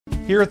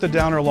Here at the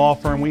Downer Law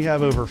Firm, we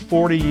have over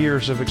 40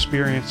 years of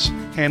experience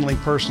handling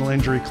personal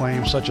injury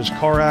claims such as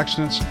car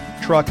accidents,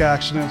 truck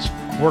accidents,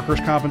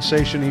 workers'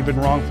 compensation, even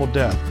wrongful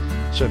death.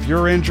 So if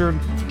you're injured,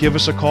 give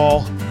us a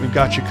call. We've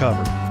got you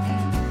covered.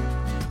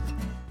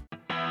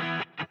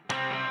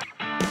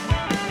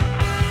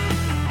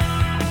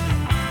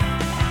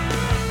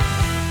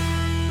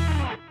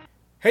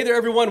 Hey there,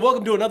 everyone.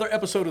 Welcome to another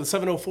episode of the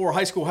 704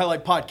 High School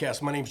Highlight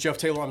Podcast. My name is Jeff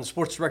Taylor. I'm the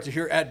sports director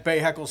here at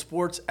Bahakel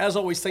Sports. As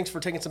always, thanks for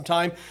taking some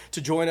time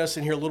to join us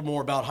and hear a little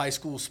more about high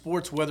school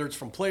sports, whether it's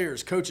from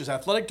players, coaches,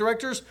 athletic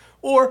directors,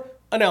 or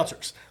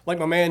announcers, like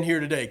my man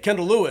here today,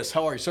 Kendall Lewis.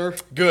 How are you, sir?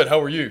 Good.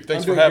 How are you?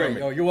 Thanks for having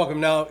me. Oh, you're welcome.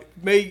 Now,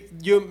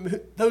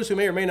 those who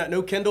may or may not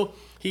know Kendall,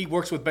 he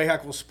works with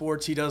Bahakel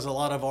Sports. He does a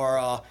lot of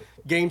our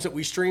games that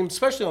we stream,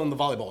 especially on the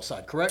volleyball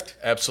side, correct?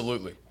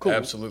 Absolutely. Cool.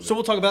 Absolutely. So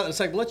we'll talk about that in a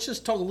second. Let's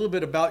just talk a little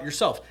bit about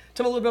yourself.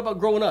 Tell me a little bit about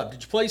growing up.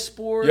 Did you play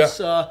sports?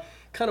 Yeah.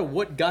 Kind of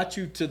what got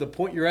you to the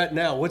point you're at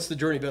now? What's the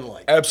journey been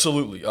like?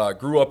 Absolutely.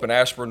 Grew up in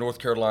Ashburn, North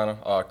Carolina.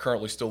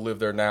 Currently still live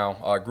there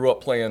now. Grew up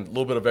playing a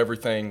little bit of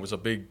everything. Was a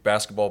big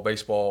basketball,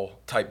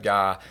 baseball type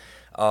guy.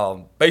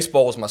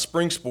 Baseball was my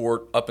spring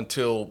sport up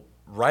until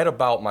right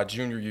about my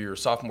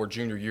sophomore,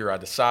 junior year. I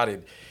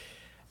decided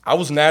I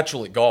was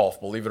natural at golf,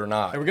 believe it or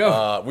not. There we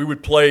go. We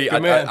would play.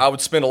 Good I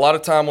would spend a lot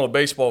of time on a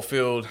baseball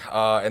field,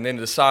 and then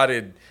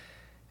decided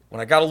when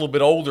I got a little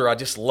bit older, I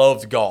just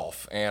loved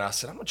golf. And I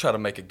said, I'm going to try to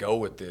make a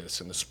go at this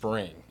in the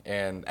spring.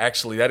 And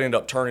actually, that ended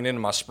up turning into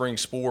my spring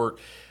sport.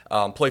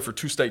 Played for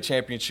 2 state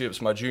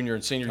championships my junior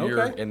and senior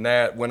year, and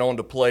that went on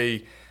to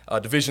play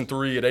Division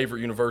III at Averett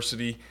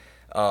University.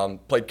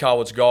 Played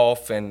college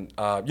golf, and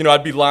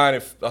I'd be lying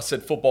if I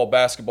said football,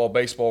 basketball,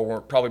 baseball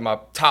weren't probably my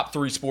top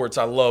 3 sports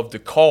I love to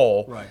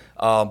call. Right.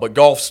 But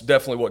golf's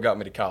definitely what got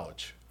me to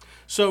college.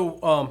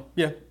 So,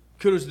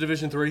 kudos to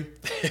Division III.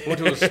 Went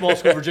to a small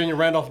school, Virginia,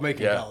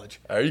 Randolph-Macon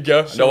College. There you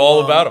go. Know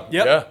all about them.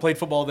 Yep, Yeah. Played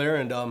football there,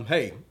 and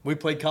hey, we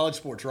played college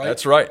sports, right?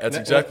 That's right. That's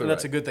exactly right.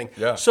 That's a good thing.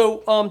 Yeah. So,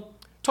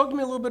 talk to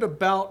me a little bit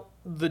about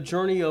the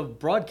journey of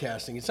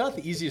broadcasting. It's not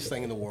the easiest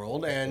thing in the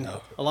world, and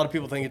a lot of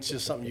people think it's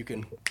just something you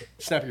can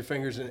snap your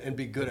fingers and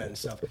be good at and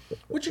stuff.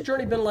 What's your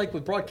journey been like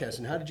with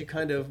broadcasting? How did you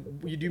do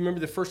you remember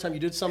the first time you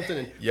did something,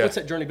 and what's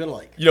that journey been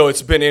like?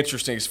 It's been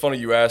interesting. It's funny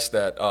you asked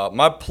that.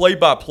 My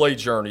play-by-play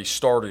journey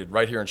started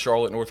right here in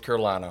Charlotte, North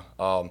Carolina.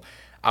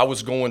 I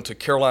was going to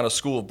Carolina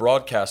School of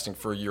Broadcasting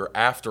for a year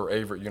after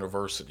Averett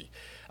University.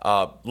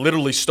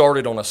 Literally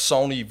started on a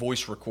Sony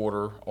voice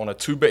recorder on in a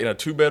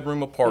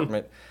 2-bedroom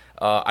apartment.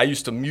 I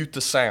used to mute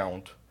the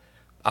sound.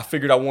 I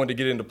figured I wanted to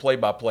get into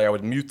play-by-play. I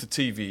would mute the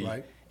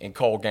TV and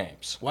call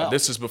games. Wow.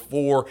 This is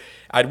before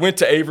I went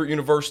to Averett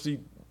University.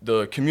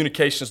 The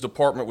communications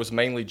department was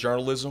mainly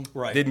journalism.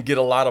 Right. Didn't get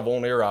a lot of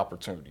on-air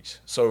opportunities.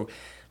 So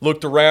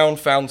looked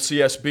around, found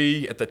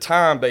CSB. At the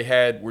time, they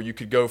had where you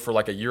could go for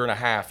like a year and a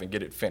half and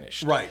get it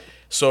finished. Right.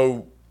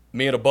 So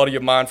me and a buddy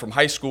of mine from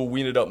high school,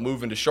 we ended up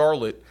moving to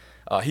Charlotte.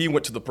 He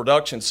went to the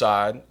production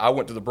side, I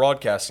went to the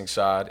broadcasting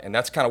side, and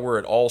that's kind of where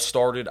it all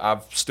started.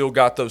 I've still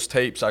got those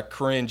tapes. I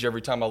cringe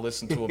every time I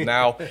listen to them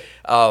now.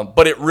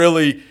 But it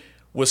really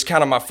was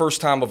kind of my first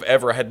time of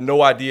ever. I had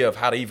no idea of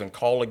how to even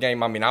call a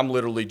game. I mean, I'm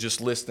literally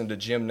just listening to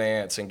Jim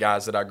Nantz and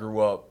guys that I grew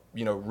up,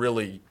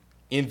 really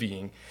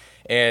envying,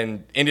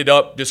 and ended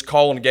up just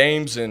calling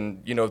games.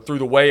 And, through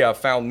the way I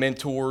found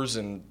mentors,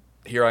 and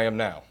here I am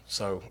now.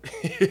 So,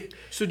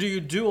 So do you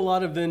do a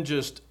lot of then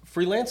just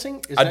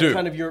freelancing? Is I that do.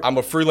 kind of your... I'm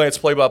a freelance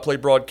play-by-play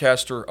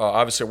broadcaster.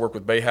 Obviously, I work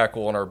with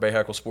Bahakel on our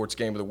Bahakel Sports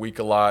Game of the Week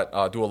a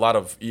lot. Do a lot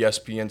of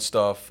ESPN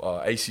stuff,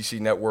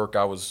 ACC Network.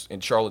 I was in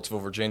Charlottesville,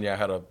 Virginia. I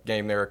had a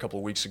game there a couple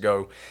of weeks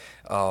ago.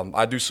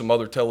 I do some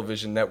other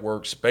television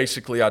networks.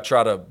 Basically, I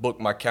try to book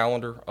my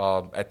calendar.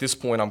 At this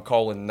point, I'm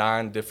calling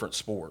 9 different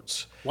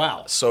sports.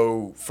 Wow.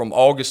 So from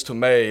August to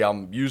May,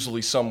 I'm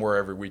usually somewhere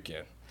every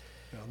weekend.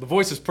 The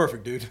voice is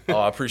perfect, dude. Oh,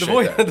 I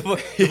appreciate that.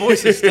 The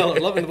voice is stellar.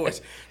 Loving the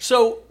voice.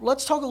 So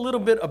let's talk a little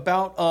bit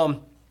about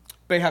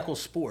Bahakel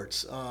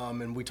Sports.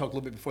 And we talked a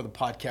little bit before the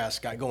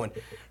podcast got going.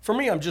 For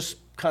me, I'm just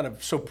kind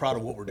of so proud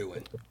of what we're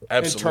doing.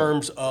 Absolutely. In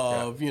terms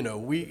of,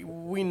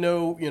 we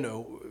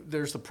know,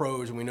 there's the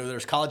pros and we know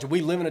there's college. And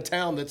we live in a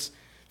town that's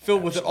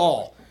filled with it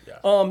all.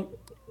 Yeah.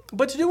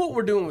 But to do what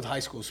we're doing with high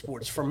school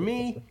sports, for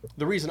me,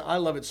 the reason I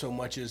love it so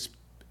much is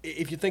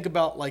if you think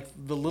about like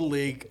the Little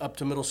League up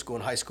to middle school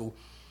and high school,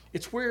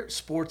 it's where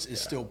sports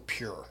is still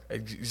pure.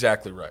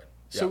 Exactly right.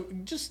 So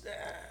just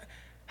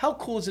how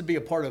cool is it to be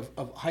a part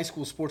of high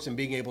school sports and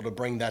being able to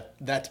bring that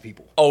to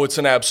people? Oh, it's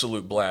an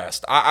absolute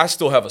blast. I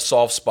still have a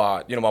soft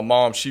spot. My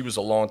mom, she was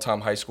a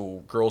longtime high school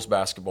girls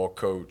basketball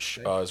coach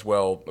as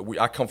well.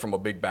 I come from a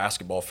big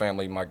basketball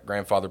family. My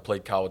grandfather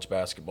played college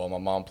basketball. My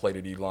mom played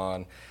at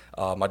Elon.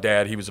 My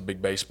dad, he was a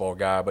big baseball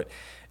guy. But,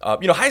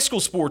 high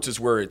school sports is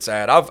where it's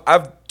at.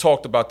 I've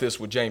talked about this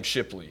with James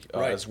Shipley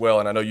as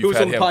well, and I know you've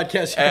had him. Who's on the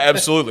podcast.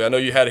 Absolutely. I know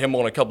you had him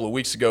on a couple of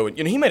weeks ago.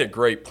 And he made a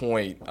great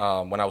point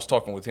when I was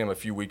talking with him a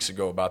few weeks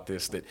ago about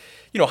this, that,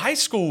 high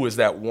school is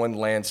that one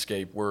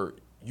landscape where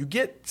you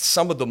get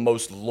some of the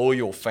most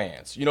loyal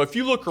fans. If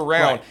you look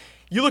around,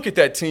 you look at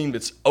that team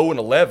that's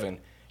 0-11,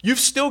 you've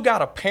still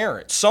got a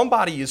parent.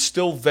 Somebody is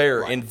still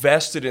there, Right.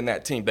 invested in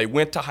that team. They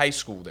went to high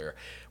school there.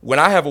 When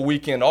I have a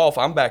weekend off,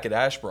 I'm back at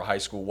Asheboro High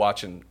School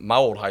watching my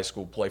old high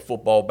school play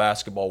football,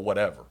 basketball,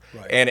 whatever.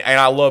 Right. And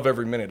I love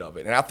every minute of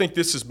it. And I think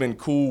this has been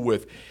cool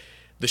with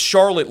the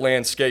Charlotte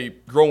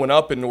landscape. Growing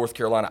up in North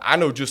Carolina, I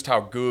know just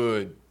how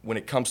good when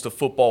it comes to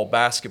football,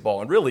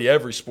 basketball, and really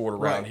every sport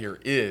around Right. here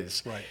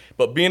is. Right.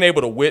 But being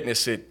able to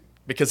witness it,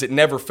 because it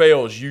never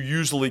fails, you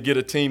usually get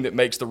a team that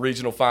makes the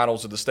regional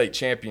finals of the state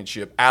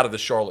championship out of the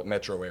Charlotte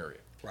metro area.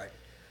 Right.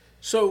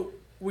 So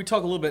we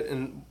talk a little bit,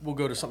 and we'll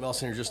go to something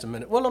else in here just a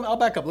minute. Well, I'll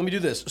back up. Let me do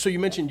this. So you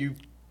mentioned you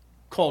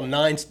call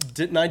nine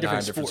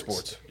different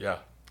sports. Yeah.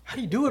 How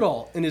do you do it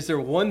all? And is there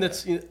one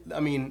that's,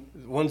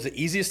 one's the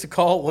easiest to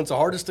call, one's the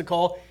hardest to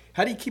call?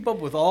 How do you keep up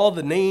with all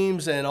the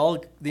names and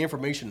all the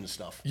information and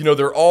stuff?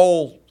 They're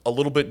all a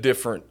little bit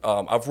different.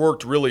 I've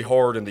worked really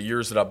hard in the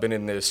years that I've been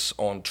in this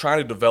on trying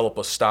to develop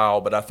a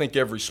style, but I think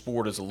every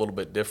sport is a little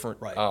bit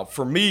different. Right.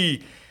 For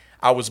me,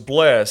 I was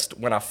blessed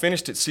when I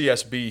finished at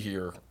CSB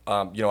here.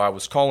 I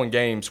was calling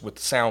games with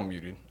the sound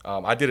muted.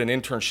 I did an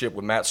internship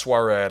with Matt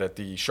Swarad at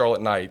the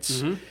Charlotte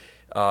Knights.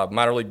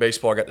 Minor league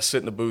baseball, I got to sit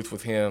in the booth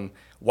with him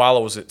while I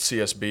was at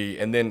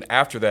CSB. And then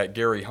after that,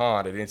 Gary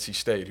Hahn at NC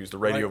State, who's the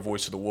radio Right.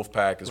 voice of the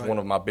Wolfpack, is Right. one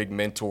of my big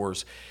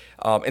mentors.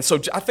 And so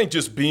I think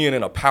just being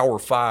in a Power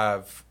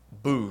 5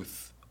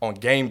 booth on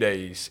game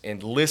days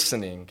and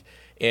listening,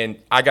 and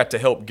I got to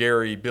help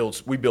Gary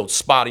we build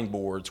spotting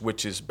boards,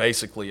 which is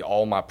basically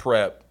all my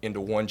prep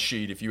into one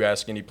sheet. If you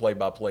ask any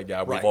play-by-play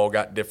guy, we've Right. all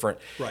got different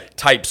Right.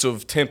 types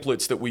of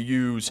templates that we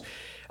use.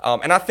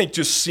 And I think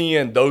just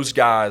seeing those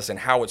guys and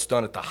how it's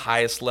done at the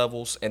highest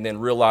levels, and then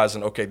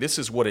realizing, okay, this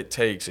is what it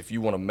takes if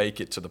you want to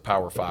make it to the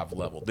Power 5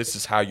 level. This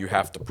is how you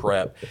have to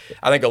prep.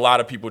 I think a lot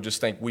of people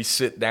just think we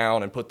sit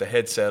down and put the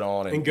headset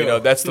on, and go.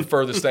 that's the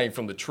furthest thing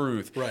from the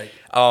truth. Right.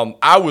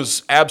 I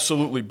was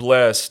absolutely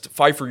blessed.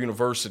 Pfeiffer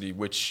University,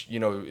 which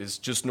is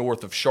just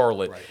north of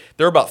Charlotte, Right.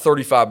 they're about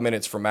 35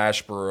 minutes from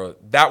Asheboro.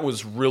 That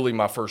was really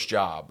my first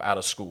job out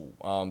of school.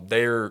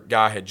 Their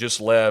guy had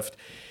just left.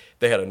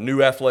 They had a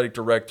new athletic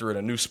director and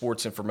a new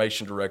sports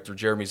information director,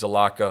 Jeremy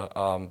Zalaka,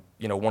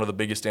 one of the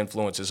biggest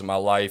influences in my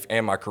life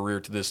and my career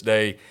to this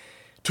day,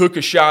 took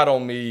a shot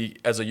on me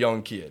as a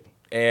young kid.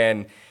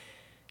 And,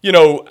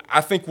 I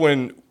think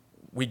when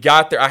we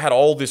got there, I had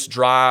all this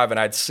drive, and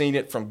I'd seen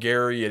it from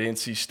Gary at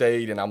NC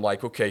State, and I'm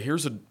like, okay,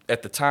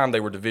 at the time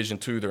they were Division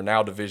II, they're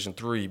now Division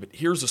III, but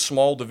here's a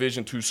small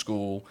Division II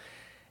school,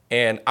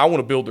 and I want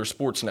to build their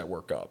sports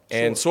network up.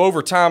 Sure. And so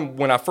over time,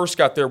 when I first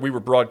got there, we were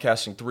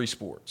broadcasting 3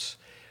 sports.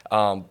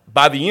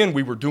 By the end,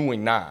 we were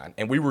doing 9,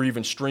 and we were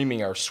even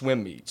streaming our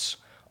swim meets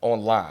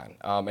online.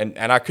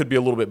 And I could be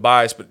a little bit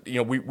biased, but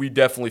we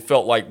definitely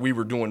felt like we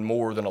were doing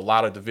more than a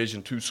lot of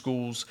Division II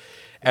schools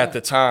at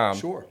the time.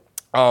 Sure.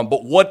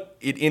 But what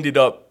it ended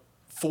up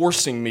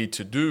forcing me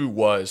to do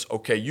was,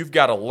 okay, you've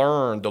got to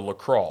learn the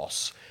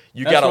lacrosse.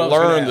 You got to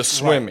learn the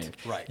swimming.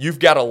 Right. You've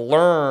got to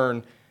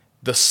learn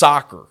the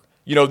soccer.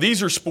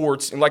 These are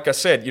sports, and like I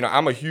said,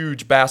 I'm a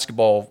huge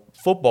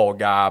football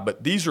guy,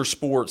 but these are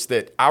sports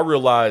that I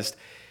realized,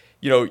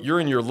 you're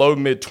in your low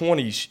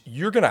mid-20s,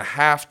 you're going to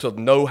have to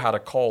know how to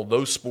call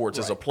those sports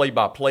as a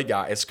play-by-play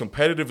guy, as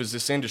competitive as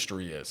this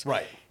industry is.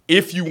 Right.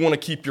 If you want to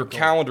keep your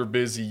calendar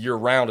busy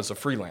year-round as a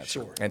freelancer.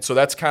 Sure. And so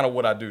that's kind of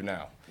what I do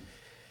now.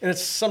 And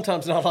it's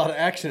sometimes not a lot of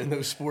action in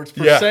those sports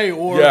per Yeah. se,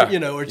 or Yeah. it's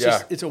Yeah.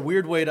 just it's a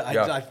weird way to.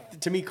 Yeah.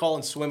 To me,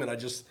 calling swimming,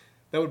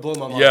 that would blow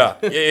my mind. Yeah,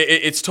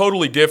 it's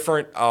totally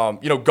different.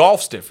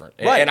 Golf's different,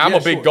 Right, and I'm yeah,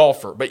 a big sure.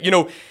 golfer. But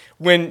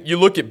when you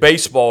look at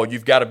baseball,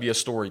 you've got to be a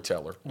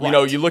storyteller.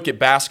 Right. You look at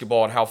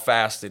basketball and how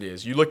fast it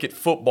is. You look at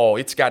football;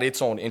 it's got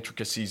its own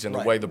intricacies in the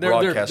way the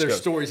broadcast There's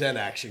goes. stories and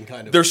action,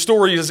 kind of. There's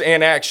stories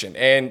and action,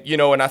 and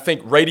and I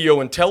think radio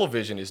and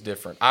television is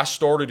different. I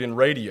started in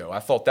radio. I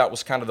thought that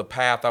was kind of the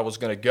path I was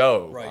going to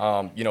go.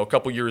 Right. A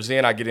couple years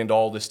in, I get into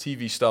all this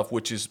TV stuff,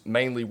 which is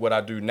mainly what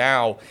I do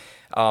now.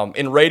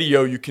 In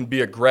radio, you can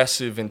be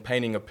aggressive in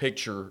painting a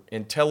picture.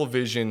 In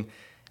television,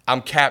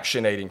 I'm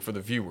captionating for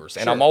the viewers,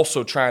 and Sure. I'm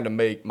also trying to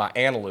make my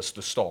analyst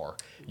the star.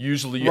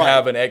 Usually you Right.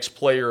 have an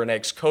ex-player, an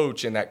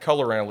ex-coach in that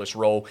color analyst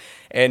role,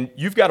 and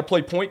you've got to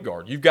play point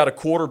guard. You've got to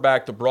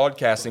quarterback the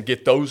broadcast and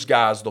get those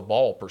guys the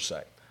ball, per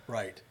se.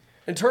 Right.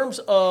 In terms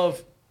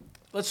of,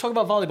 let's talk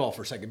about volleyball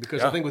for a second,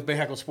 because I Yeah. think with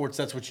Bahakel Sports,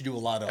 that's what you do a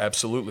lot of.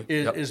 Absolutely.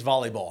 Is, Yep. is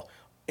volleyball.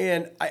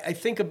 And I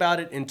think about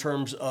it in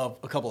terms of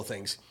a couple of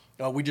things.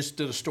 We just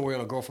did a story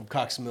on a girl from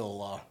Cox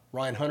Mill,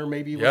 Ryan Hunter,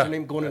 maybe was Yeah. her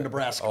name, going to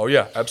Nebraska. Oh,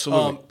 yeah,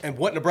 absolutely. And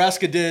what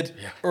Nebraska did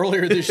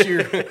earlier this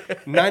year,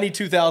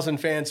 92,000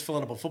 fans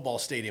filling up a football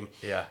stadium.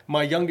 Yeah.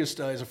 My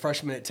youngest is a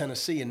freshman at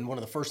Tennessee, and one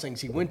of the first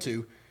things he went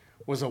to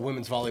was a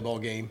women's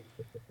volleyball game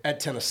at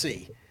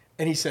Tennessee.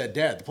 And he said,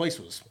 Dad, the place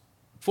was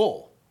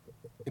full,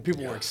 and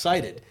people were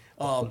excited.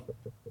 I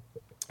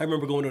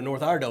remember going to a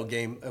North Iredell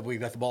game. We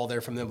got the ball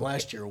there from them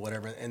last year or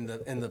whatever, and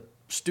the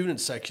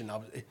student section,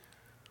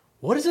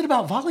 what is it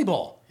about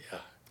volleyball? Yeah.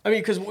 I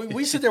mean, because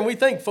we sit there and we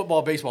think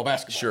football, baseball,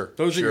 basketball. Sure.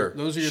 Those are sure,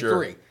 your sure.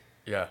 three.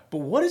 Yeah. But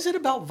what is it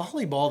about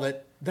volleyball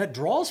that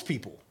draws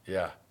people?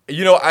 Yeah.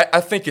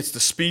 I think it's the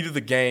speed of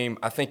the game.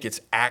 I think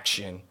it's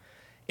action,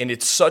 and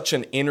it's such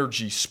an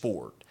energy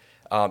sport.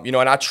 And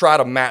I try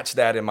to match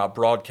that in my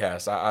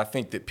broadcast. I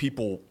think that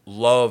people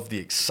love the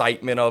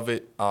excitement of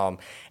it. And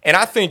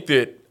I think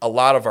that a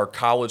lot of our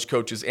college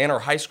coaches and our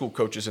high school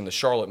coaches in the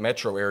Charlotte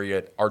metro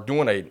area are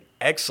doing an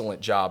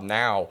excellent job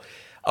now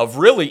of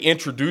really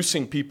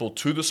introducing people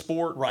to the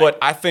sport, right. But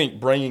I think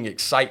bringing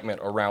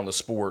excitement around the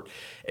sport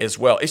as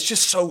well. It's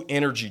just so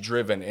energy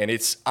driven, and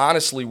it's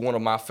honestly one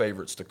of my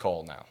favorites to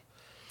call now.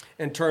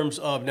 In terms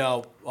of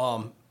now,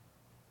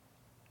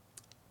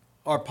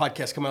 our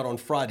podcast come out on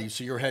Friday,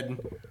 so you're heading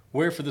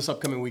where for this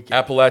upcoming weekend?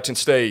 Appalachian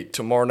State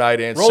tomorrow night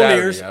and Roll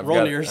Saturday. Ears.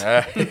 Roll ears.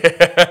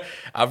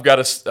 I've got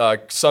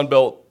a Sun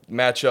Belt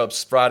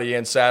matchups Friday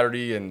and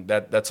Saturday, and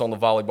that's on the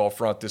volleyball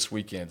front this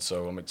weekend.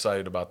 So I'm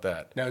excited about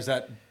that. Now, is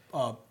that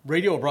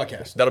radio or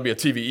broadcast? That'll be a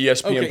TV,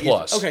 ESPN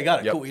Plus. Okay, got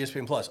it. Yep. Cool,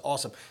 ESPN Plus.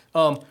 Awesome.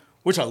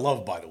 Which I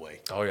love, by the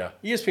way. Oh yeah.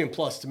 ESPN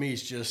Plus to me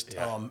is just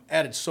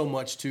added so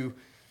much to.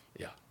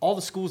 Yeah. All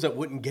the schools that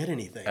wouldn't get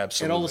anything.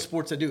 Absolutely. And all the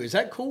sports that do. Is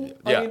that cool?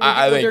 Yeah,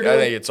 I think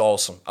it's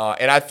awesome.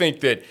 And I think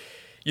that,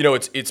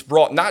 it's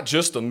brought not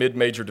just the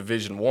mid-major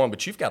Division I,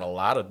 but you've got a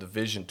lot of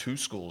Division II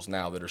schools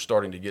now that are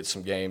starting to get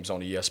some games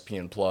on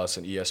ESPN Plus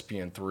and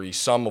ESPN3,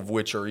 some of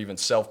which are even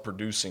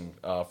self-producing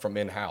from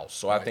in-house.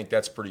 So I think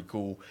that's pretty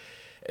cool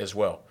as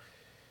well.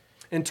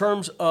 In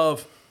terms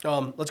of,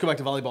 let's go back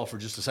to volleyball for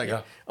just a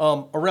second.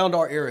 Yeah. Around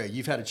our area,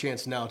 you've had a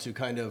chance now to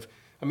kind of,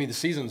 the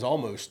season's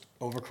almost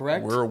over,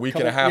 correct? We're a week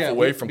and a half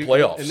away from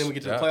playoffs. And then we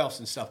get to the playoffs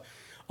and stuff.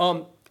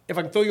 If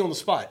I can throw you on the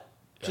spot,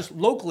 just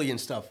locally and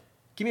stuff,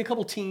 give me a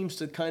couple teams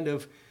to kind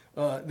of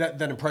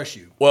that impress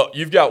you. Well,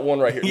 you've got one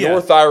right here. Yeah.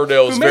 North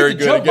Iredale is very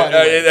good. Jump,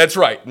 That's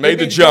right. Made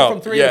the jump.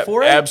 From 3 to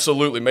 4?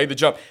 Absolutely. Made the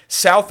jump.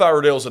 South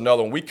Iredale is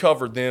another one. We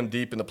covered them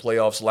deep in the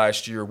playoffs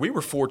last year. We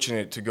were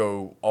fortunate to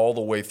go all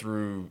the way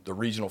through the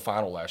regional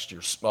final last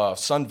year.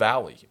 Sun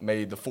Valley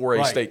made the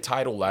 4A state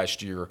title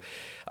last year.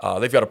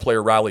 They've got a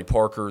player, Riley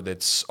Parker,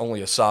 that's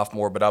only a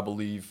sophomore, but I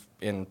believe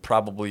in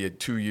probably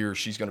 2 years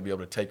she's going to be able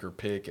to take her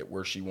pick at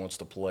where she wants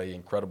to play.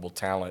 Incredible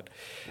talent.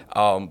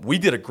 We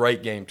did a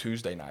great game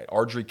Tuesday night.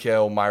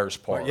 Ardrey-Kell, Myers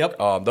Park. Yep.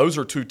 Those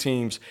are two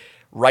teams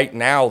right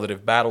now that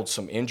have battled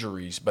some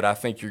injuries, but I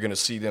think you're going to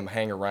see them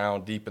hang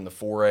around deep in the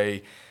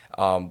 4A.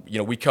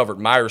 We covered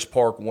Myers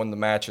Park, won the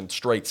match in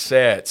straight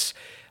sets.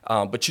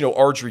 But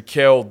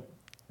Ardrey-Kell,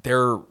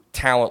 their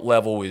talent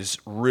level is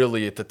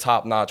really at the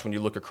top notch when you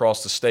look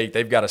across the state.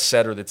 They've got a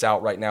setter that's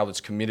out right now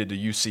that's committed to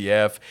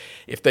UCF.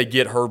 If they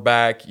get her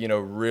back,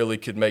 really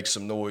could make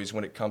some noise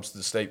when it comes to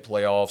the state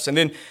playoffs. And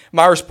then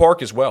Myers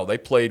Park as well. They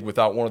played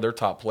without one of their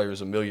top players,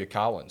 Amelia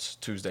Collins,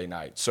 Tuesday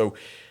night. So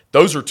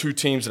those are two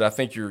teams that I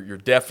think you're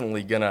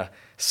definitely going to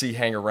see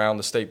hang around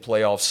the state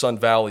playoffs. Sun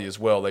Valley as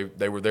well.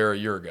 They were there a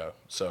year ago.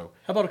 So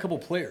how about a couple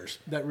players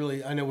that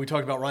really? I know we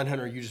talked about Ryan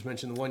Hunter. You just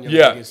mentioned the one young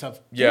lady and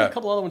stuff. Give me a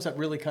couple other ones that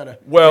really kind of.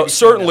 Well,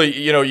 certainly,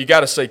 you got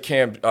to say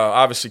Cam.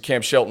 Obviously,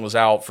 Cam Shelton was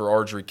out for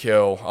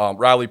Ardrey-Kell.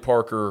 Riley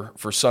Parker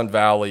for Sun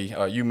Valley.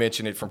 You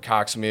mentioned it from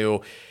Cox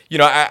Mill.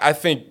 I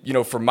think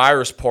for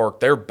Myers Park,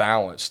 they're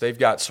balanced. They've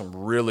got some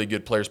really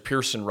good players.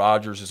 Pearson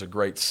Rogers is a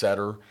great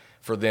setter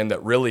for them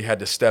that really had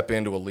to step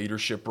into a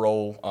leadership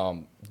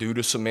role due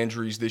to some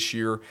injuries this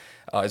year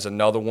is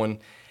another one.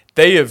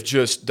 They have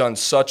just done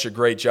such a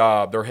great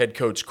job. Their head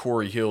coach,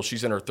 Corey Hill,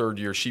 she's in her third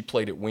year. She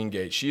played at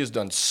Wingate. She has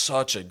done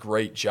such a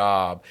great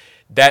job.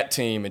 That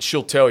team, and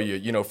she'll tell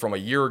you, from a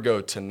year ago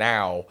to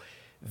now,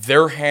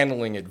 they're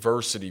handling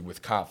adversity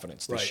with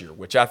confidence this year,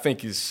 which I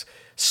think is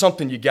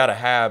something you got to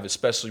have,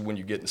 especially when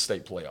you get in the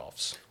state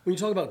playoffs. When you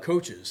talk about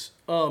coaches,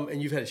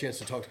 and you've had a chance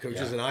to talk to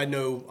coaches, and I'm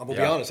going to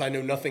be honest, I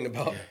know nothing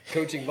about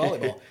coaching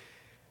volleyball.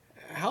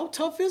 How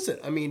tough is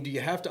it? Do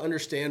you have to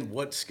understand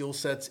what skill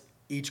sets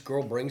each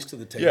girl brings to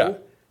the table? Yeah,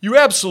 you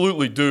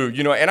absolutely do.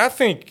 And I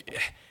think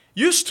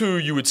used to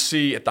you would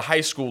see at the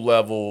high school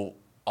level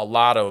a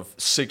lot of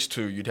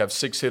 6'2". You'd have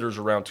 6 hitters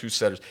around 2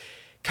 setters.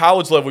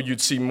 College level, you'd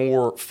see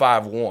more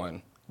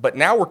 5'1". But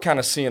now we're kind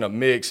of seeing a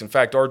mix. In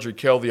fact,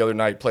 Ardrey-Kell the other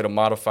night played a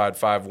modified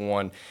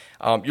 5'1".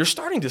 You're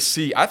starting to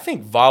see, I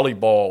think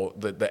volleyball,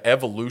 the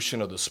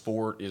evolution of the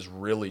sport is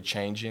really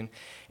changing.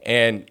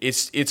 And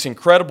it's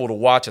incredible to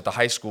watch at the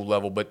high school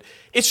level, but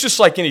it's just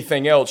like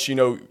anything else.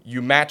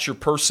 You match your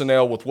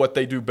personnel with what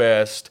they do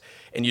best,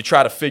 and you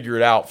try to figure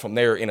it out from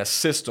there in a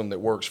system that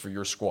works for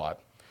your squad.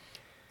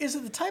 Is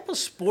it the type of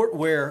sport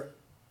where,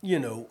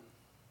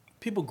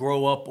 people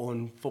grow up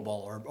on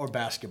football or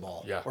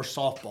basketball or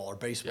softball or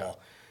baseball?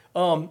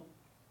 Yeah.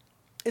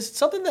 Is it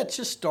something that's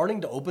just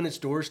starting to open its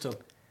doors to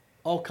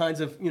all kinds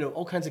of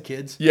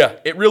kids? Yeah,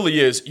 it really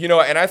is.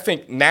 And I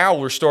think now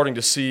we're starting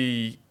to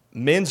see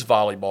men's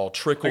volleyball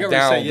trickle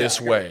down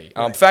this way.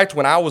 In fact,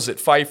 when I was at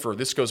Pfeiffer,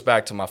 this goes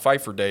back to my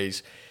Pfeiffer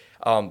days,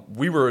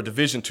 we were a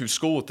Division II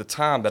school at the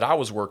time that I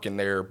was working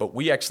there, but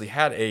we actually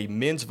had a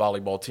men's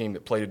volleyball team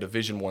that played a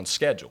Division I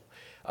schedule,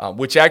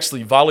 which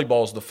actually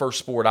volleyball is the first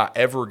sport I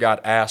ever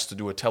got asked to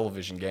do a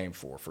television game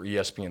for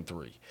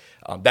ESPN3.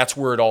 That's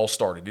where it all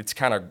started. It's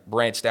kind of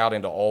branched out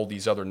into all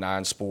these other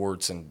 9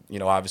 sports and,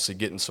 obviously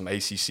getting some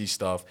ACC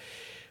stuff.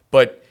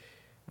 But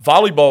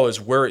volleyball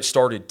is where it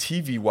started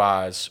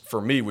TV-wise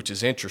for me, which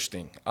is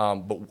interesting.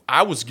 But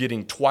I was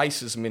getting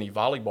twice as many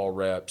volleyball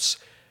reps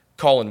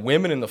calling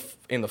women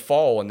in the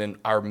fall, and then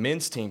our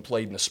men's team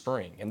played in the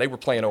spring. And they were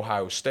playing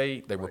Ohio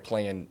State. They were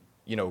playing,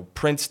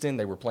 Princeton.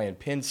 They were playing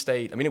Penn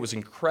State. I mean, it was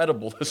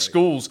incredible, the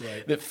schools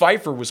that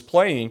Pfeiffer was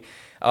playing.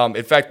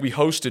 In fact, we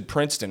hosted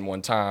Princeton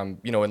one time,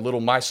 in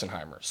Little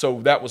Meisenheimer.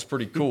 So that was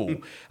pretty cool.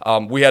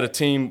 We had a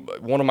team,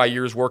 one of my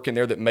years working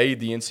there, that made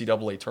the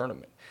NCAA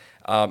tournament.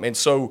 And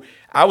so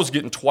I was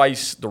getting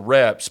twice the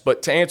reps.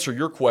 But to answer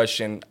your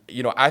question,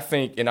 I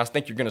think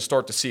you're going to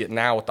start to see it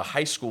now at the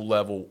high school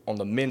level on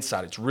the men's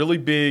side. It's really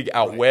big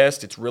out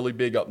west. It's really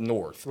big up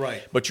north.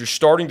 Right. But you're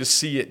starting to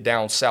see it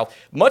down south,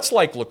 much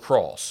like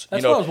lacrosse.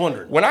 That's what I was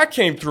wondering. When I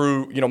came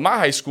through, my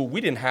high school,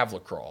 we didn't have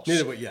lacrosse.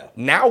 Neither, but yeah.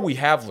 Now we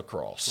have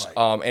lacrosse.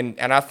 Right.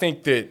 And I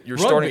think that you're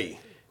Rugby. starting.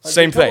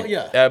 Same thing.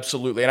 Yeah.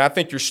 Absolutely. And I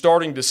think you're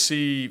starting to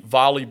see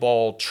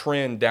volleyball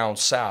trend down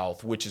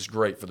south, which is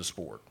great for the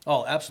sport.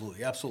 Oh,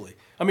 absolutely. Absolutely.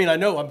 I mean, I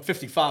know I'm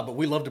 55, but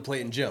we love to play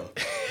it in gym.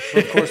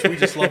 But of course, we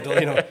just love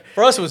to,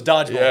 for us, it was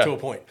dodgeball to a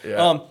point.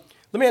 Yeah.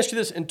 Let me ask you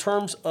this in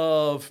terms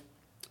of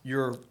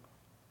your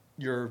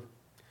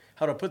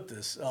how do I put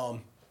this?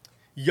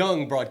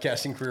 Young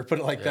broadcasting career, put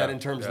it like that in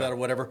terms of that or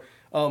whatever.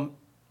 How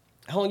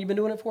long you been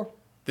doing it for?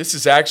 This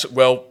is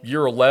actually,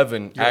 year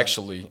 11,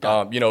 actually.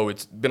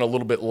 It's been a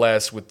little bit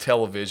less with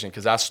television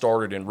because I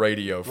started in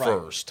radio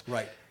first.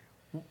 Right.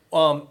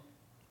 One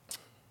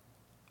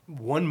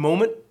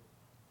moment,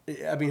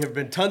 I mean, there have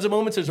been tons of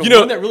moments. There's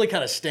one that really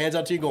kind of stands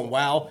out to you going,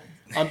 wow,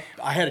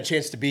 I had a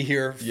chance to be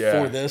here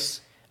for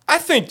this. I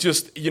think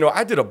just,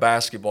 I did a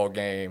basketball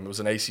game. It was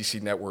an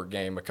ACC network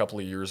game a couple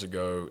of years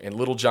ago in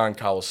Little John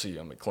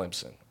Coliseum at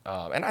Clemson.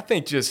 And I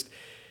think just –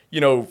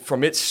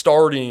 from it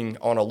starting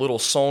on a little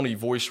Sony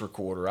voice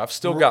recorder, I've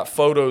still got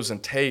photos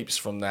and tapes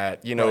from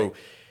that,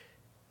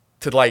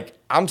 to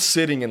I'm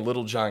sitting in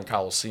Little John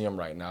Coliseum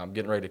right now. I'm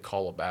getting ready to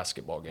call a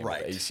basketball game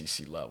at the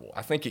ACC level.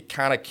 I think it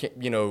kind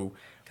of,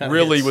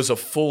 really was a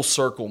full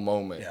circle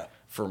moment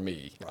for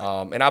me.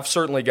 Right. And I've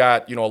certainly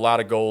got, a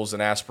lot of goals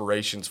and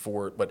aspirations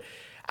for it, but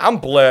I'm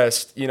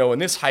blessed, in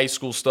this high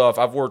school stuff.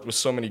 I've worked with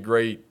so many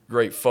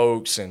great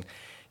folks, and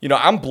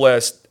I'm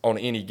blessed on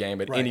any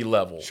game at any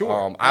level.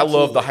 Sure. I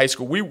love the high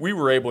school. We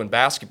were able in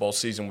basketball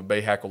season with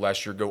Bahakel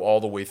last year go all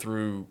the way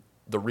through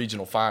the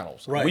regional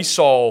finals. Right. We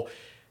saw,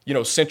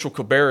 Central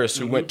Cabarrus,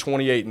 who went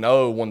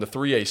 28-0, won the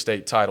 3A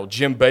state title.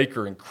 Jim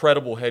Baker,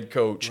 incredible head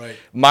coach. Right.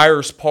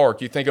 Myers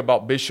Park, you think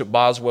about Bishop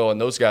Boswell and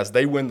those guys,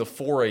 they win the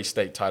 4A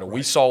state title. Right.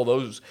 We saw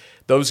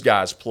those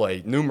guys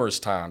play numerous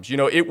times.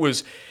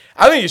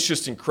 I think it's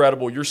just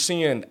incredible. You're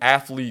seeing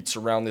athletes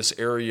around this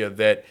area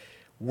that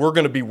we're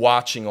going to be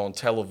watching on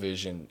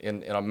television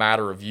in a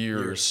matter of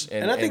years.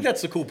 And I think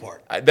that's the cool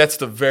part. That's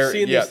the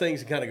seeing these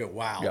things and kind of go,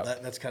 wow,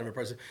 that's kind of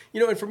impressive.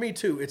 And for me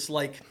too, it's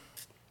like,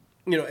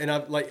 and I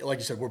like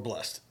you said, we're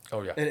blessed.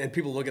 Oh yeah. And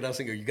people look at us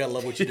and go, you got to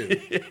love what you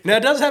do. Now it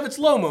does have its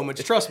low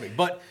moments, trust me.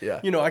 But I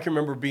can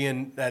remember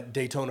being at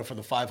Daytona for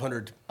the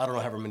 500. I don't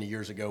know however many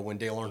years ago when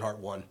Dale Earnhardt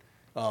won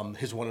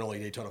his one and only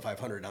Daytona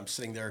 500. I'm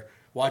sitting there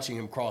watching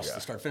him cross the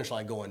start-finish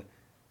line, going,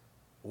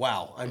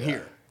 wow, I'm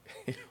here.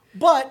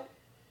 But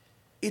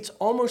it's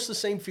almost the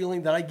same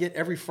feeling that I get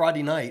every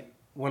Friday night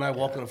when I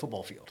walk on a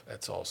football field.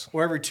 That's awesome.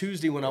 Or every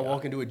Tuesday when I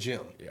walk into a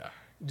gym. Yeah.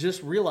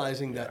 Just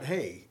realizing that,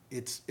 hey,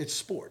 it's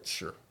sports.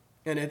 Sure.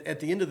 And at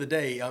the end of the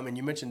day, and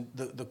you mentioned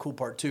the cool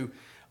part too,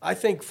 I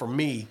think for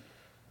me,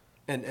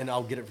 and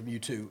I'll get it from you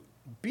too,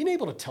 being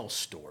able to tell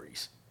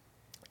stories.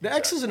 The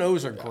X's and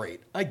O's are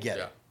great. I get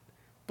it.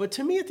 But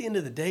to me, at the end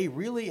of the day,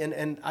 really,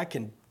 and I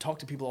can talk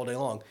to people all day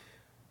long,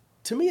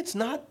 to me, it's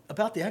not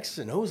about the X's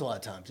and O's a lot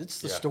of times. It's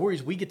the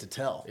stories we get to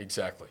tell.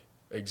 Exactly.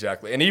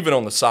 And even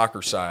on the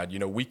soccer side,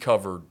 we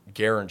covered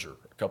Garinger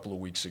a couple of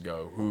weeks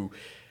ago, who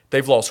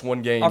they've lost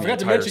one game. I forgot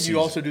to mention season. You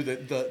also do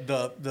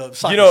the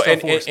soccer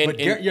stuff for us. But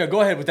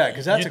go ahead with that,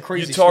 because that's a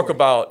crazy story. You talk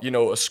about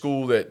a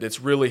school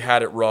that's really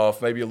had it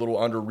rough, maybe a little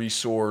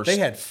under-resourced. They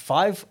had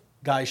 5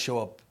 guys show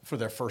up for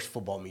their first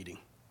football meeting.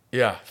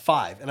 Yeah.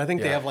 5. And I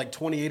think they have like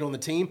 28 on the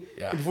team.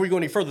 Yeah. And before you go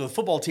any further, the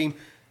football team,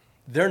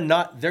 they're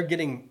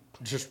getting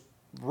just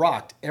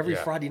rocked every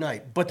Friday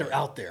night, but they're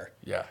out there.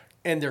 Yeah.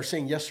 And they're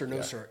saying yes or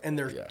no, sir. And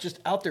they're just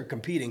out there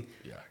competing.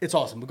 Yeah. It's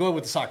awesome. But go ahead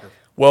with the soccer.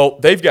 Well,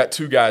 they've got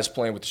 2 guys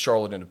playing with the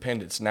Charlotte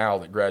Independents now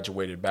that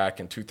graduated back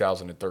in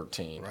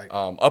 2013. Right.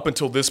 Up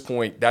until this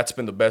point, that's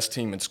been the best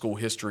team in school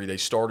history. They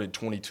started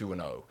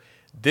 22-0.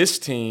 This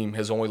team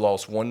has only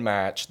lost 1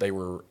 match. They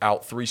were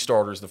out 3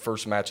 starters the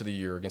first match of the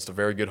year against a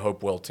very good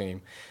Hopewell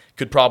team.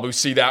 Could probably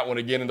see that one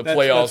again in the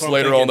playoffs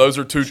later on. Those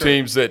are 2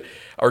 teams that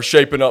are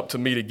shaping up to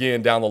meet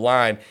again down the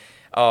line.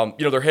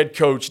 Their head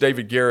coach,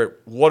 David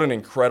Garrett, what an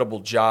incredible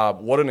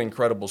job. What an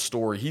incredible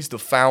story. He's the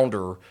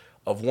founder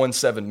of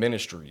 1-7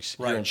 Ministries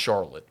here in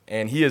Charlotte,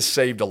 and he has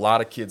saved a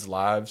lot of kids'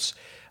 lives.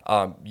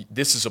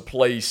 This is a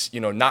place,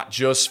 not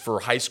just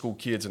for high school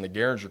kids in the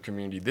Garinger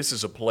community. This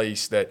is a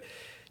place that,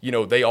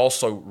 they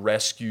also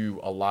rescue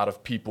a lot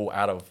of people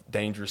out of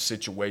dangerous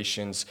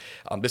situations.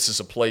 This is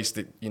a place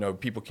that,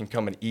 people can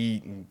come and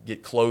eat and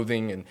get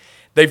clothing, and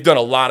they've done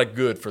a lot of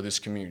good for this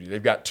community.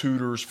 They've got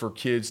tutors for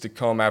kids to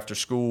come after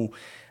school.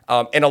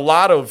 And a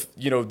lot of,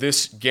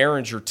 this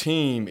Garinger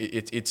team,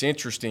 it's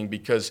interesting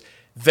because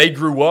they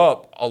grew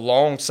up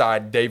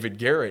alongside David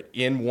Garrett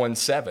in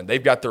 1-7.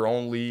 They've got their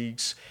own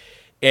leagues.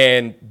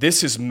 And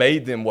this has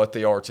made them what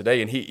they are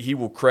today. And he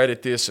will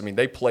credit this. I mean,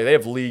 they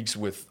have leagues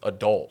with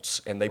adults,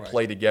 and they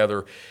play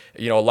together.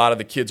 A lot of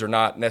the kids are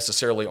not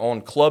necessarily on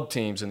club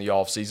teams in the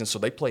offseason, so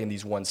they play in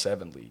these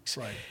 1-7 leagues.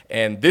 Right.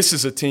 And this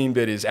is a team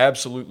that is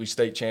absolutely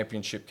state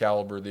championship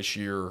caliber this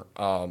year.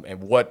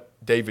 And what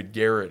David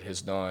Garrett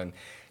has done,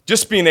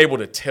 just being able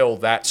to tell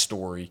that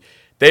story.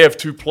 They have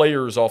 2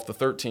 players off the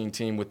 13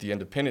 team with the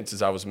Independents,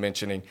 as I was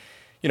mentioning.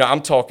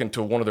 I'm talking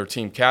to one of their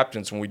team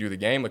captains when we do the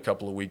game a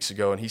couple of weeks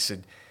ago, and he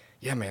said,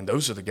 yeah, man,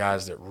 those are the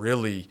guys that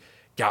really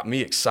got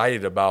me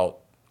excited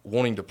about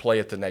wanting to play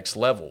at the next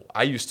level.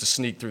 I used to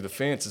sneak through the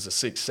fence as a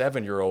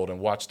 6-7-year-old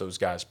and watch those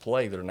guys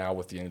play that are now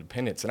with the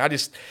Independents. And I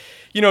just,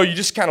 you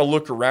just kind of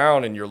look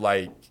around and you're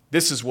like,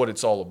 this is what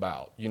it's all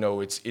about.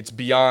 It's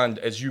beyond,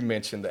 as you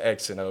mentioned, the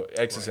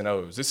X's and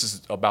O's. This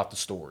is about the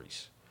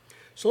stories.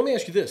 So let me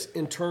ask you this,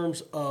 in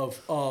terms of,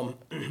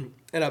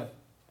 and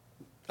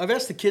I've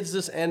asked the kids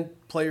this, and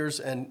players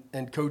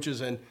and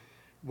coaches, and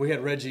we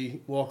had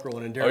Reggie Walker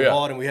on and Darren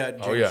Hall, and we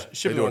had James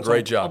They do a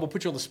great job. I'm going to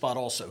put you on the spot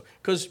also,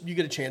 because you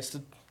get a chance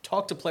to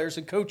talk to players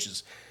and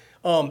coaches.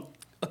 A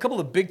couple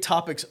of the big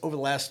topics over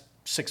the last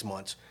 6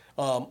 months,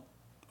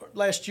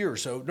 last year or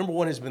so, number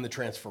one has been the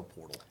transfer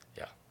portal.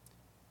 Yeah.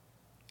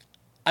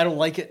 I don't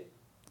like it.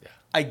 Yeah.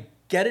 I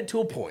get it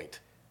to a point.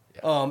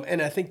 Yeah.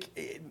 And I think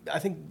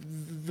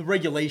the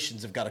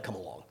regulations have got to come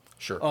along.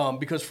 Sure.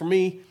 Because for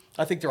me,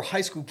 I think there are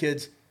high school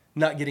kids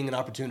not getting an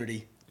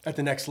opportunity at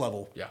the next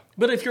level. Yeah.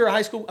 But if you're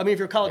if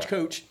you're a college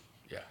coach,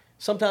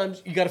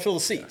 sometimes you got to fill the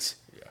seats.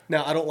 Yeah.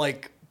 Now, I don't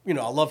like, I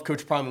love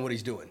Coach Prime and what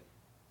he's doing.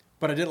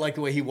 But I didn't like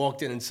the way he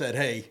walked in and said,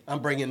 hey,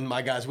 I'm bringing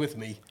my guys with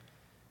me.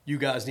 You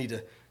guys need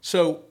to.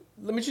 So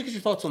let me just get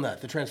your thoughts on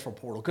that, the transfer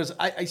portal. Because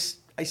I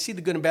see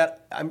the good and bad.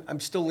 I'm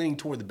still leaning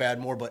toward the bad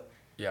more, but.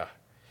 Yeah.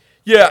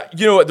 Yeah,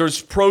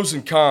 there's pros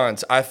and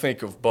cons, I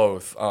think, of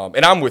both.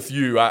 And I'm with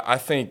you. I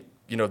think,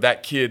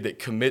 that kid that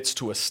commits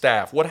to a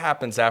staff, what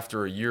happens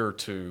after a year or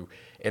two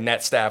and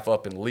that staff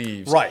up and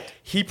leaves? Right.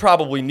 He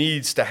probably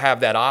needs to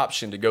have that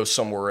option to go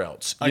somewhere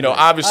else.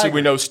 Obviously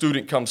we know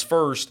student comes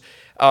first,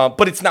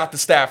 but it's not the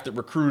staff that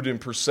recruited him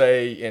per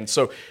se. And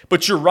so,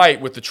 but you're right,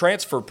 with the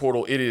transfer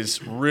portal, it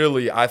is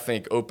really, I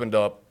think, opened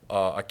up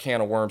a can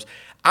of worms.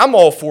 I'm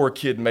all for a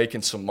kid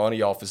making some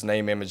money off his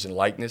name, image, and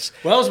likeness.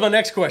 Well, that was my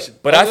next question.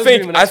 But I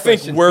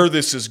think where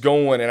this is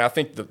going, and I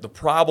think the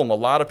problem a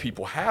lot of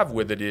people have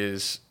with it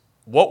is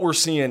what we're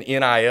seeing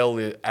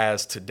NIL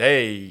as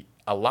today,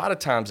 a lot of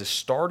times is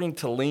starting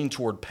to lean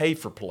toward pay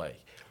for play,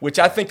 which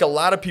I think a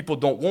lot of people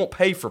don't want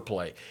pay for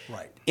play.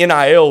 Right.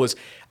 NIL is,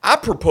 I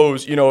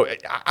propose,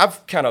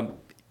 I've kind of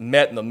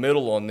met in the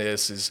middle on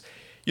this is,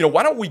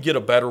 why don't we get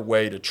a better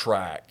way to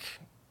track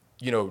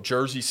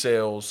jersey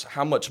sales,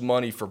 how much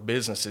money for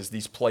businesses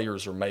these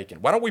players are making?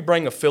 Why don't we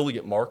bring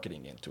affiliate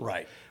marketing into it?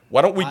 Right.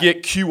 Why don't we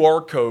get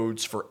QR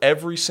codes for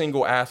every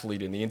single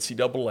athlete in the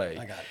NCAA?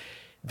 I got it.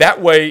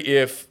 That way,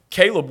 if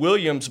Caleb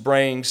Williams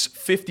brings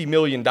 $50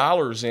 million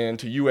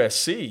into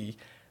USC,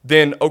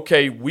 then,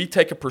 okay, we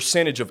take a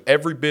percentage of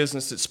every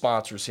business that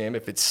sponsors him.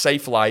 If it's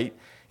Safe Light,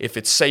 if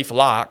it's Safe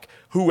Lock,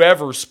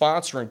 whoever's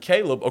sponsoring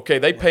Caleb, okay,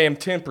 they pay him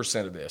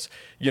 10% of this.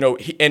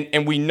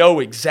 And we know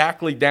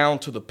exactly down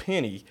to the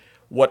penny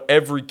what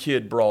every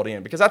kid brought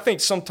in. Because I think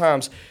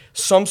sometimes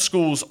some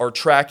schools are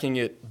tracking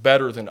it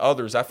better than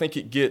others. I think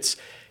it gets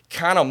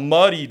kind of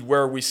muddied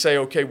where we say,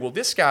 okay, well,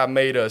 this guy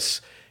made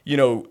us,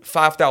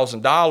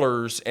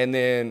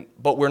 $5,000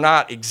 but we're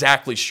not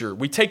exactly sure.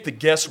 We take the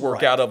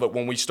guesswork out of it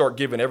when we start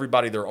giving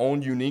everybody their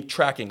own unique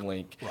tracking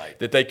link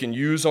that they can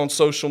use on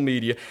social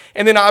media.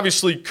 And then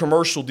obviously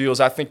commercial deals,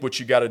 I think what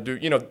you got to do,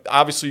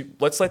 obviously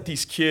let's let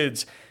these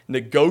kids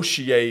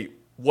negotiate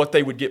what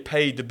they would get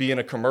paid to be in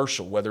a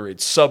commercial, whether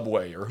it's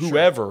Subway or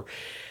whoever. Sure.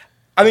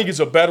 I think it's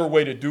a better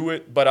way to do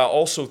it, but I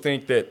also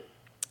think that,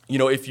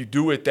 if you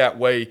do it that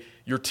way,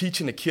 you're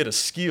teaching a kid a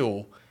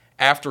skill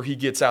after he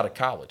gets out of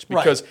college.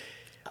 Because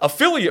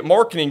affiliate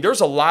marketing,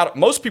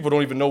 most people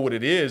don't even know what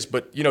it is,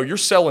 but you're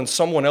selling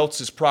someone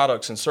else's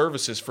products and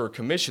services for a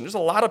commission. There's a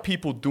lot of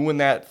people doing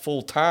that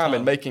full time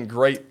and making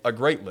a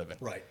great living.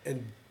 Right.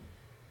 And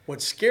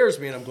what scares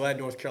me, and I'm glad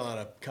North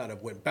Carolina kind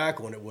of went back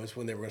on it, was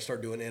when they were going to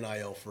start doing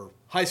NIL for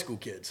high school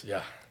kids.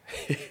 Yeah.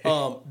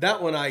 That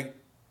one I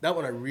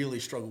really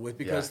struggle with,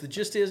 because the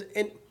gist is,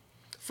 and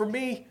for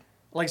me,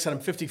 like I said, I'm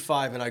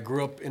 55 and I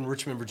grew up in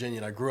Richmond, Virginia,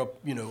 and I grew up,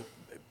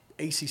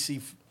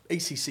 ACC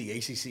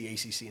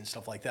and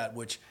stuff like that,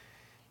 which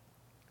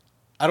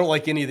I don't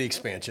like any of the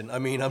expansion. I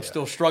mean, I'm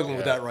still struggling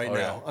with that right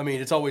now. I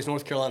mean, it's always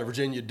North Carolina,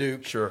 Virginia,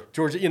 Duke,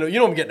 Georgia. You know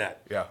what I'm getting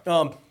at.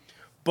 Yeah.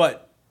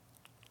 But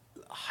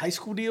high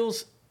school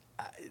deals,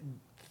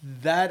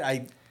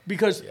 that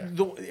Because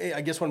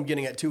I guess what I'm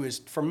getting at too is,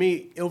 for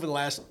me,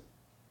 and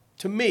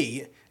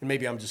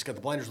maybe I'm just got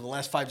the blinders, for the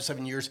last 5 to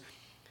 7 years,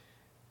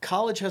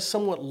 college has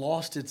somewhat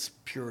lost its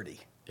purity.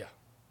 Yeah.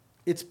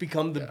 It's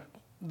become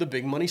the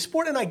big money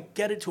sport, and I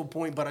get it to a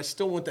point, but I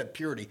still want that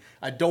purity.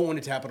 I don't want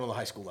it to happen on the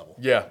high school level.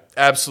 Yeah,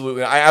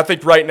 absolutely. I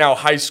think right now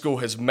high school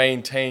has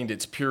maintained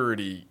its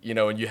purity,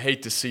 and you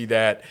hate to see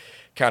that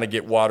kind of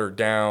get watered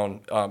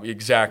down.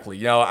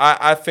 Exactly.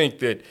 I think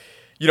that,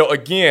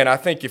 again, I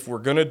think if we're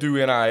going to do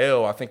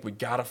NIL, I think we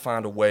got to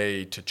find a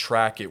way to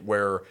track it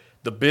where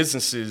the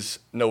businesses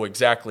know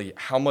exactly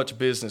how much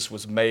business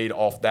was made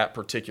off that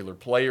particular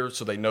player,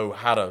 so they know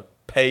how to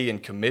pay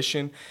and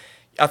commission.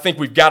 I think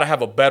we've got to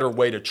have a better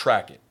way to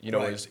track it,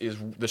 Right. is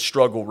the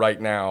struggle right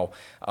now.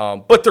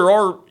 But there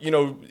are,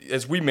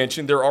 as we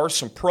mentioned, there are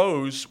some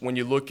pros when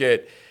you look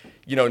at,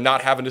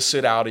 not having to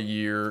sit out a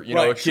year.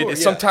 Right, a kid. sure,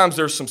 Sometimes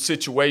there's some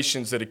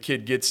situations that a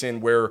kid gets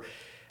in where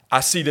I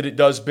see that it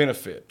does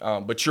benefit.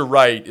 But you're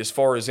right, as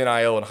far as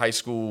NIL in high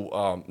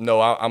school,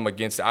 no, I'm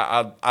against it.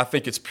 I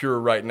think it's pure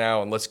right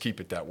now, and let's keep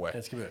it that way.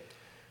 Let's keep it.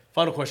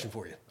 Final question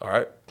for you. All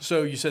right.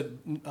 So you said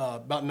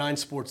about 9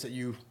 sports that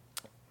you...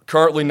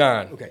 Currently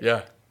 9. Okay.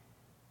 Yeah.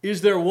 Is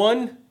there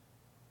one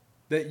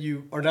that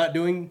you are not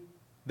doing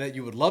that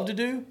you would love to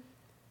do?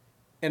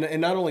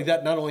 And not only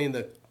that, not only in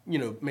the,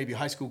 maybe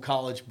high school,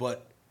 college,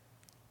 but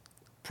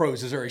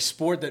pros. Is there a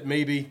sport that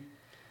maybe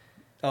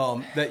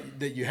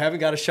that you haven't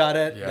got a shot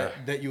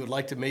at that you would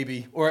like to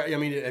maybe, or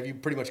have you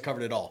pretty much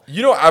covered it all?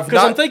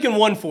 I'm thinking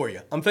one for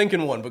you. I'm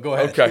thinking one, but go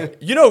ahead. Okay.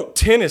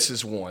 Tennis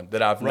is one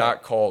that I've Right.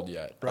 not called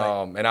yet.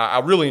 Right. And I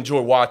really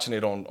enjoy watching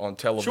it on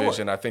television.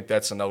 Sure. I think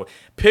that's another.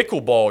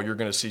 Pickleball, you're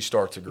going to see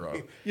start to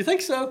grow. You think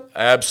so?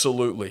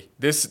 Absolutely.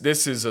 This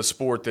is a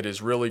sport that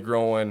is really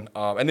growing.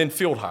 And then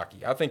field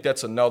hockey. I think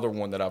that's another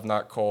one that I've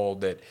not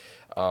called that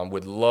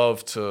would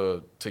love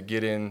to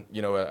get in.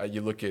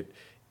 You look at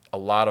a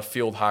lot of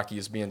field hockey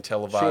is being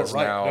televised Sure,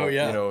 right. now. Oh,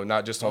 yeah.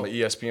 Not just on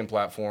the ESPN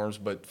platforms,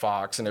 but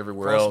Fox and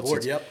everywhere Across the else.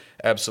 board, yep.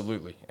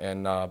 Absolutely.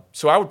 And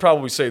so I would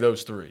probably say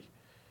those 3.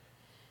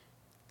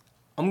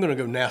 I'm going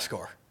to go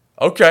NASCAR.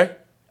 Okay.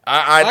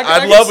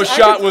 I'd love a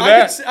shot with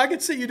that. I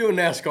could see you doing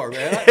NASCAR,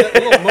 man. That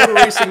little motor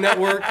racing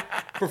network,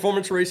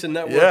 performance racing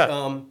network.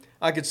 Yeah.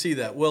 I could see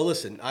that. Well,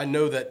 listen, I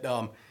know that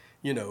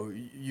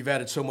you've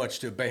added so much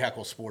to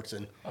Bahakel Sports,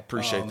 and I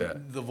appreciate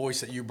that. The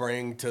voice that you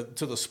bring to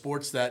the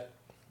sports that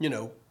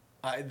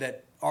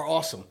that are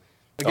awesome.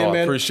 Again,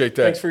 man, appreciate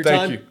that. Thanks for your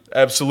time. Thank you.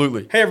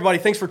 Absolutely. Hey, everybody,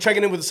 thanks for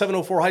checking in with the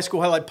 704 High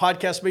School Highlight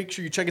Podcast. Make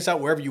sure you check us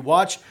out wherever you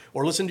watch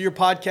or listen to your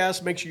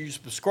podcast. Make sure you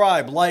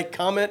subscribe, like,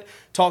 comment,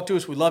 talk to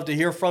us. We'd love to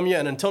hear from you.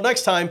 And until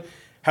next time,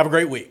 have a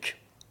great week.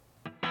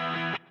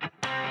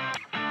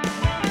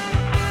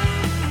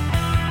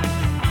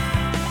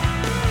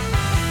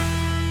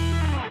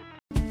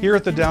 Here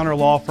at the Downer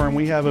Law Firm,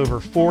 we have over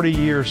 40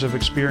 years of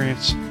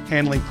experience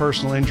handling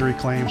personal injury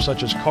claims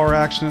such as car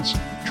accidents,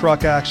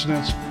 truck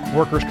accidents,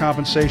 workers'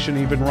 compensation,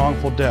 even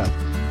wrongful death.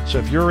 So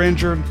if you're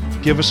injured,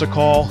 give us a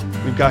call.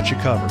 We've got you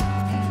covered.